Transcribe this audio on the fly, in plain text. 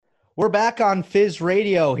We're back on Fizz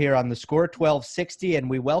Radio here on the Score 1260, and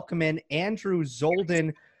we welcome in Andrew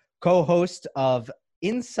Zolden, co-host of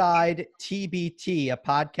Inside TBT, a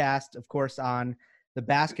podcast, of course, on the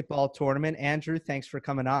basketball tournament. Andrew, thanks for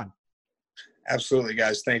coming on. Absolutely,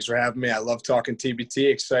 guys. Thanks for having me. I love talking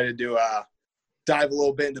TBT. Excited to dive a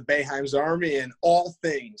little bit into Boeheim's Army and all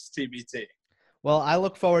things TBT. Well, I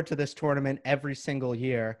look forward to this tournament every single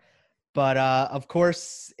year, but of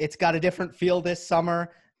course, it's got a different feel this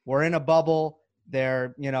summer. We're in a bubble.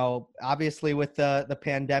 They're, obviously with the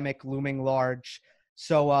pandemic looming large.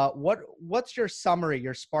 So what's your summary,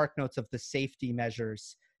 your spark notes of the safety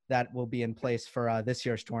measures that will be in place for this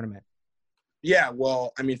year's tournament? Yeah,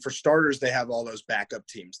 well, for starters, they have all those backup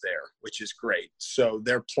teams there, which is great. So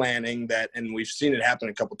they're planning that, and we've seen it happen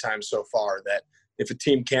a couple times so far, that if a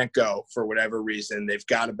team can't go for whatever reason, they've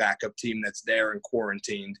got a backup team that's there and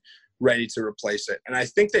quarantined, ready to replace it. And I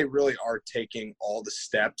think they really are taking all the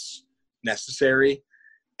steps necessary.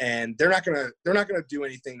 And they're not gonna do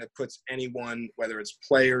anything that puts anyone, whether it's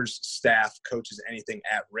players, staff, coaches, anything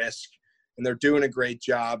at risk. And they're doing a great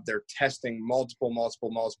job. They're testing multiple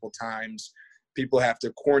times. People have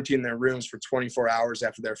to quarantine their rooms for 24 hours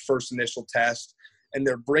after their first initial test. And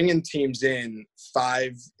they're bringing teams in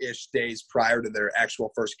 5-ish days prior to their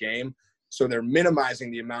actual first game. So they're minimizing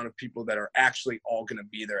the amount of people that are actually all going to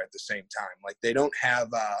be there at the same time. Like they don't have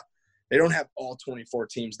all 24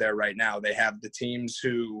 teams there right now. They have the teams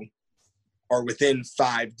who are within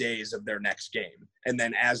 5 days of their next game. And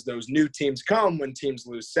then as those new teams come, when teams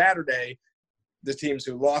lose Saturday, the teams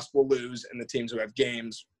who lost will lose and the teams who have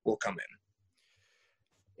games will come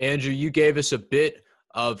in. Andrew, you gave us a bit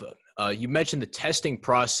of you mentioned the testing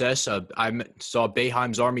process. I saw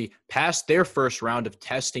Boeheim's Army pass their first round of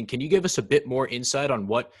testing. Can you give us a bit more insight on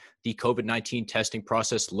what the COVID-19 testing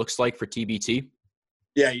process looks like for TBT?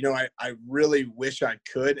 Yeah, I really wish I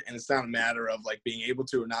could, and it's not a matter of like being able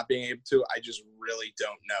to or not being able to. I just really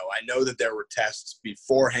don't know. I know that there were tests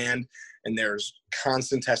beforehand, and there's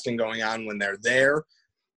constant testing going on when they're there.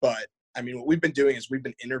 But, what we've been doing is we've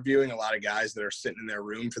been interviewing a lot of guys that are sitting in their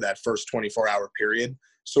room for that first 24-hour period.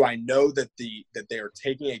 So I know that they are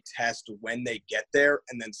taking a test when they get there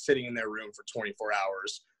and then sitting in their room for 24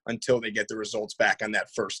 hours until they get the results back on that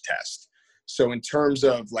first test. So in terms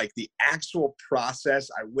of like the actual process,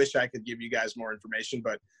 I wish I could give you guys more information,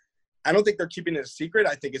 but I don't think they're keeping it a secret.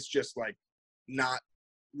 I think it's just like not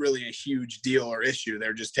really a huge deal or issue.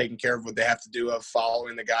 They're just taking care of what they have to do of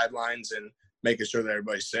following the guidelines and making sure that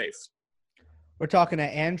everybody's safe. We're talking to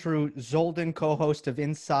Andrew Zolden, co-host of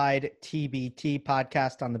Inside TBT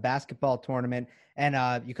podcast on the basketball tournament.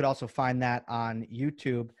 And you could also find that on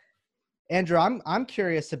YouTube. Andrew, I'm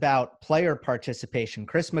curious about player participation.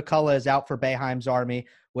 Chris McCullough is out for Boeheim's Army,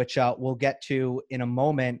 which we'll get to in a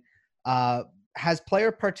moment. Has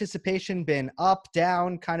player participation been up,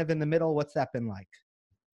 down, kind of in the middle? What's that been like?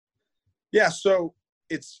 Yeah, so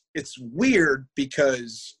it's weird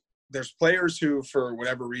because there's players who, for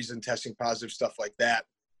whatever reason, testing positive, stuff like that,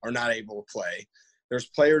 are not able to play. There's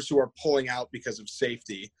players who are pulling out because of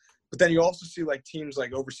safety. But then you also see like teams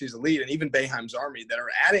like Overseas Elite and even Boeheim's Army that are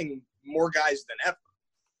adding more guys than ever.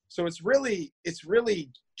 So it's really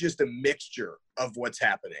just a mixture of what's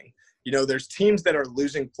happening. There's teams that are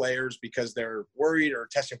losing players because they're worried or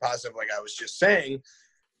testing positive, like I was just saying.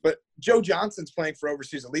 But Joe Johnson's playing for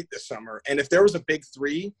Overseas Elite this summer. And if there was a big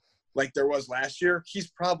three like there was last year, he's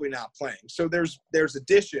probably not playing. So there's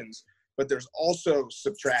additions, but there's also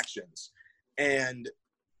subtractions. And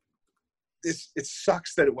it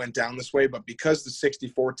sucks that it went down this way, but because the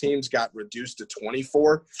 64 teams got reduced to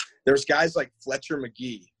 24, there's guys like Fletcher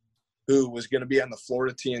McGee, who was going to be on the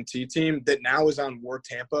Florida TNT team, that now is on War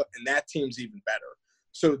Tampa, and that team's even better.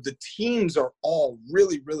 So the teams are all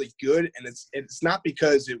really, really good, and it's not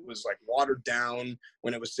because it was like watered down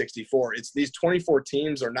when it was 64. It's these 24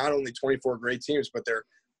 teams are not only 24 great teams, but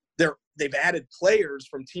they've added players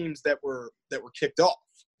from teams that were kicked off,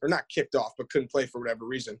 or not kicked off, but couldn't play for whatever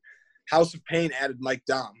reason. House of Pain added Mike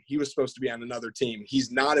Dahm. He was supposed to be on another team.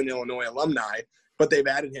 He's not an Illinois alumni, but they've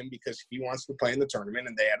added him because he wants to play in the tournament,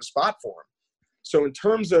 and they had a spot for him. So in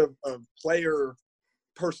terms of player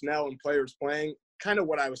personnel and players playing, kind of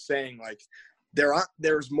what I was saying, like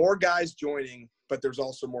there's more guys joining, but there's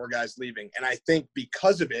also more guys leaving. And I think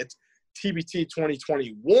because of it, TBT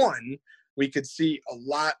 2021, we could see a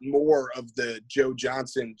lot more of the Joe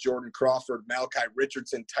Johnson, Jordan Crawford, Malachi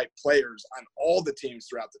Richardson type players on all the teams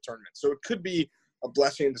throughout the tournament. So it could be a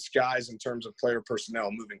blessing in disguise in terms of player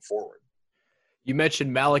personnel moving forward. You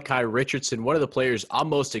mentioned Malachi Richardson, one of the players I'm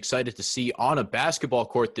most excited to see on a basketball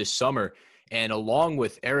court this summer. And along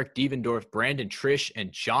with Eric Devendorf, Brandon Trish,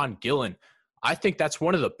 and John Gillen, I think that's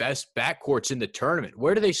one of the best backcourts in the tournament.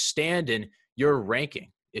 Where do they stand in your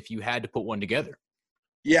ranking if you had to put one together?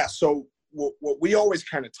 Yeah, so what we always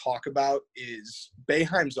kind of talk about is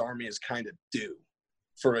Boeheim's Army is kind of due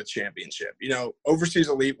for a championship. You know, Overseas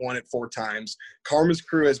Elite won it 4 times. Karma's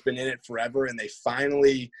crew has been in it forever, and they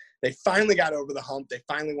finally got over the hump. They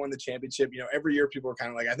finally won the championship. You know, every year people are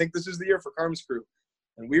kind of like, I think this is the year for Karma's crew.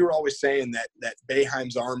 And we were always saying that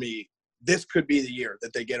Boeheim's Army, this could be the year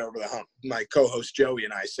that they get over the hump. My co-host Joey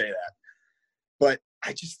and I say that. But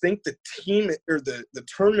I just think the team or the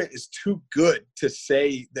tournament is too good to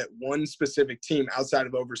say that one specific team outside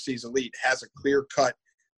of Overseas Elite has a clear-cut,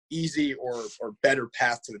 easy or better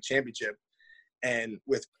path to the championship. And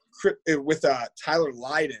with Tyler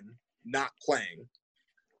Lydon not playing,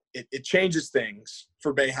 it changes things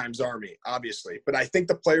for Boeheim's Army, obviously. But I think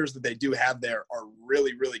the players that they do have there are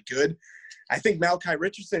really, really good. I think Malachi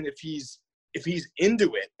Richardson, if he's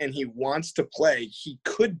into it and he wants to play, he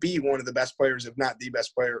could be one of the best players, if not the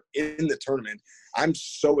best player in the tournament. I'm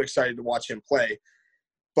so excited to watch him play.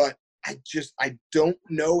 But I don't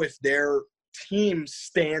know if their team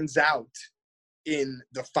stands out in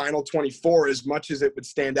the final 24 as much as it would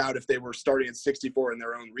stand out if they were starting at 64 in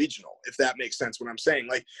their own regional, if that makes sense what I'm saying.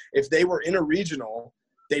 Like, if they were in a regional,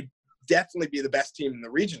 they'd definitely be the best team in the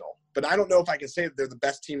regional. But I don't know if I can say that they're the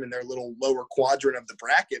best team in their little lower quadrant of the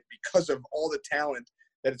bracket because of all the talent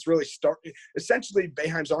that it's really starting. Essentially,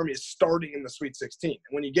 Boeheim's Army is starting in the Sweet 16. And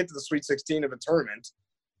when you get to the Sweet 16 of a tournament,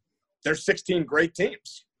 there's 16 great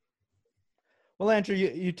teams. Well, Andrew,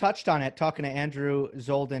 you touched on it, talking to Andrew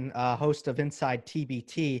Zolden, host of Inside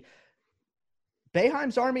TBT.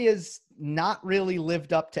 Boeheim's Army has not really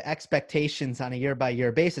lived up to expectations on a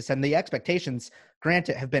year-by-year basis. And the expectations,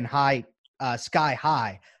 granted, have been high, sky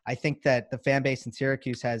high. I think that the fan base in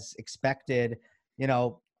Syracuse has expected,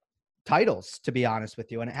 titles, to be honest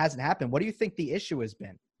with you, and it hasn't happened. What do you think the issue has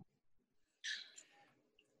been?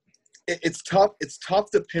 It's tough. It's tough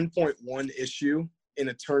to pinpoint one issue in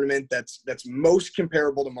a tournament that's most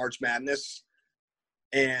comparable to March Madness.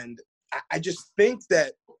 And I just think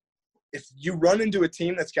that if you run into a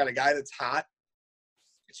team that's got a guy that's hot,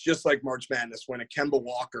 it's just like March Madness when a Kemba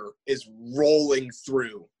Walker is rolling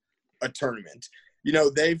through a tournament. You know,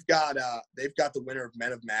 they've got the winner of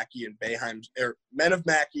Men of Mackey and Men of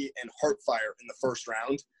Mackey and Heartfire in the first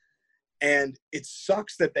round. And it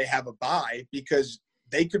sucks that they have a bye because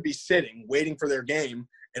they could be sitting, waiting for their game.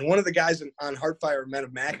 And one of the guys on Heartfire Men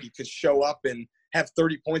of Mackey could show up and have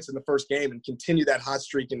 30 points in the first game and continue that hot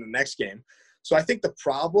streak in the next game. So I think the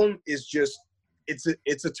problem is just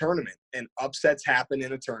it's a tournament, and upsets happen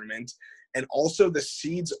in a tournament. And also the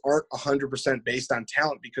seeds aren't 100% based on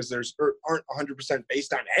talent aren't 100%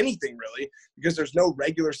 based on anything really, because there's no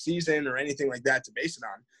regular season or anything like that to base it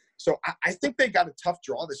on. So I think they got a tough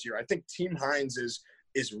draw this year. I think Team Hines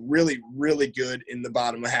is really, really good in the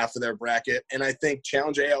bottom half of their bracket. And I think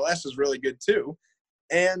Challenge ALS is really good too.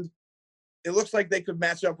 And it looks like they could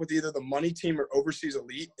match up with either the money team or Overseas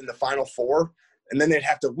Elite in the Final Four. And then they'd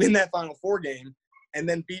have to win that Final Four game and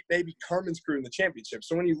then beat maybe Carmen's crew in the championship.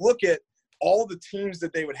 So when you look at all the teams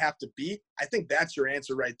that they would have to beat, I think that's your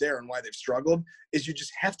answer right there and why they've struggled, is you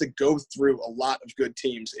just have to go through a lot of good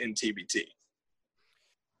teams in TBT.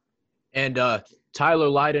 And Tyler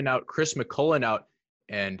Lydon out, Chris McCullen out,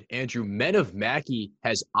 and Andrew, Men of Mackey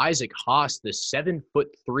has Isaac Haas, the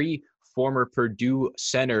 7'3" former Purdue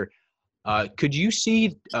center. Could you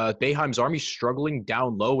see Boeheim's Army struggling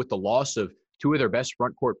down low with the loss of 2 of their best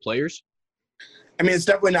front court players? I mean, it's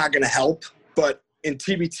definitely not going to help, but in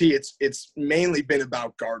TBT, it's mainly been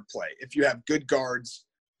about guard play. If you have good guards,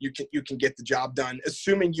 you can get the job done,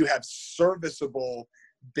 assuming you have serviceable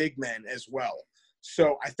big men as well.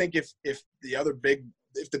 So I think if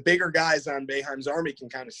the bigger guys on Boeheim's Army can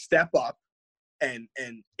kind of step up and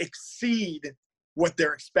exceed what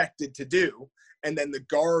they're expected to do, and then the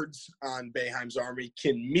guards on Boeheim's Army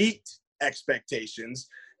can meet expectations,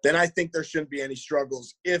 then I think there shouldn't be any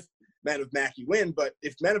struggles if Men of Mackey win. But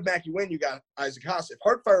if Men of Mackey win, you got Isaac Haas. If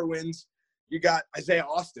Heartfire wins, you got Isaiah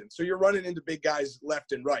Austin. So you're running into big guys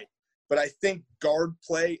left and right. But I think guard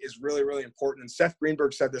play is really, really important. And Seth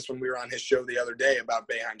Greenberg said this when we were on his show the other day about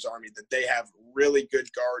Boeheim's Army, that they have really good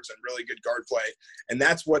guards and really good guard play. And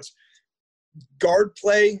that's what's guard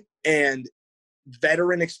play and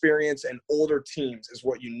veteran experience and older teams is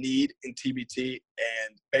what you need in TBT.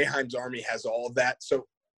 And Boeheim's Army has all of that. So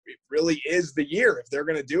it really is the year. If they're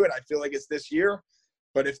going to do it, I feel like it's this year.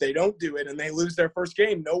 But if they don't do it and they lose their first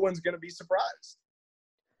game, no one's going to be surprised.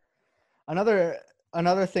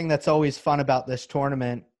 Another thing that's always fun about this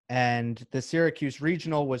tournament, and the Syracuse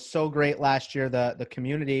Regional was so great last year. The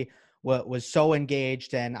community was so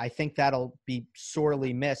engaged, and I think that'll be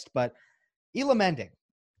sorely missed. But Elam Ending,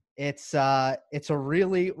 it's a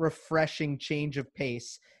really refreshing change of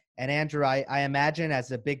pace. And Andrew, I imagine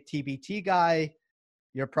as a big TBT guy,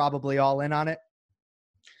 you're probably all in on it.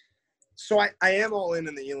 So I am all in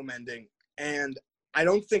the Elam Ending, and I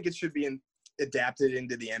don't think it should be adapted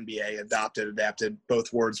into the NBA. Adapted,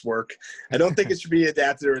 both words work. I don't think it should be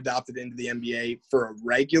adapted or adopted into the NBA for a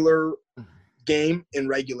regular game in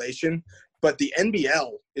regulation, but the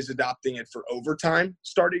NBL is adopting it for overtime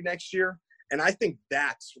starting next year. And I think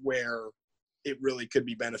that's where it really could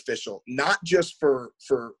be beneficial, not just for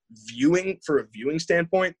a viewing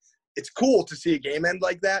standpoint. It's cool to see a game end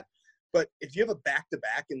like that, but if you have a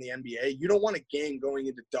back-to-back in the NBA, you don't want a game going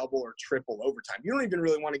into double or triple overtime. You don't even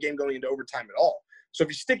really want a game going into overtime at all. So if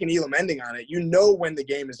you stick an Elam Ending on it, you know when the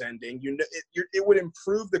game is ending. You know it would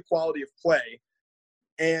improve the quality of play.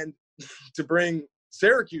 And to bring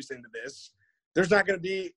Syracuse into this, there's not going to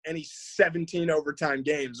be any 17 overtime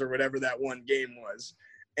games or whatever that one game was.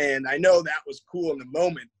 And I know that was cool in the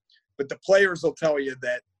moment, but the players will tell you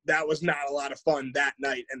that was not a lot of fun that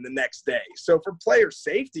night and the next day. So for player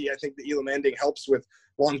safety, I think the Elam Ending helps with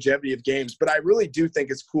longevity of games, but I really do think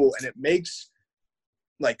it's cool, and it makes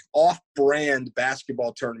like off-brand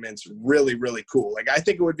basketball tournaments really, really cool. Like I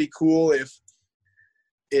think it would be cool if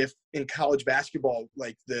in college basketball,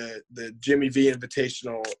 like the Jimmy V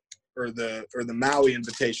Invitational or the Maui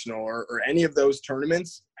Invitational or any of those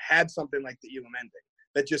tournaments had something like the Elam Ending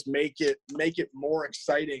that just make it more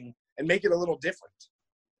exciting and make it a little different.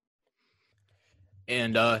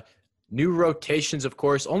 And new rotations, of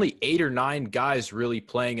course, only 8 or 9 guys really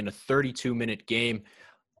playing in a 32-minute game.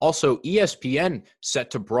 Also, ESPN set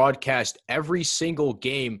to broadcast every single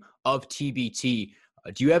game of TBT.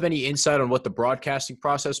 Do you have any insight on what the broadcasting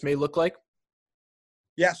process may look like?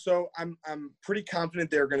 Yeah, so I'm pretty confident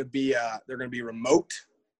they're going to be remote,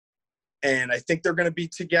 and I think they're going to be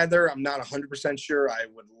together. I'm not 100% sure. I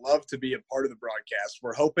would love to be a part of the broadcast.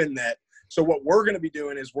 We're hoping that. So what we're going to be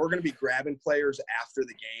doing is we're going to be grabbing players after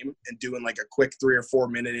the game and doing like a quick 3 or 4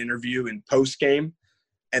 minute interview in post game,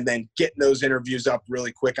 and then getting those interviews up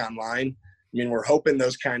really quick online. I mean, we're hoping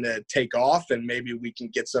those kind of take off, and maybe we can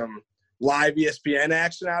get some live ESPN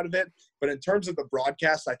action out of it. But in terms of the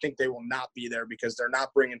broadcast, I think they will not be there because they're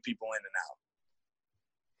not bringing people in and out.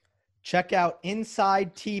 Check out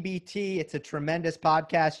Inside TBT. It's a tremendous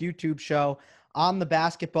podcast, YouTube show on the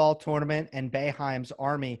basketball tournament, and Boeheim's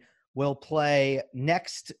Army will play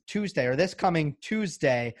next Tuesday, or this coming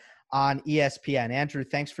Tuesday, on ESPN. Andrew,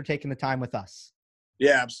 thanks for taking the time with us.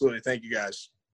 Yeah, absolutely. Thank you, guys.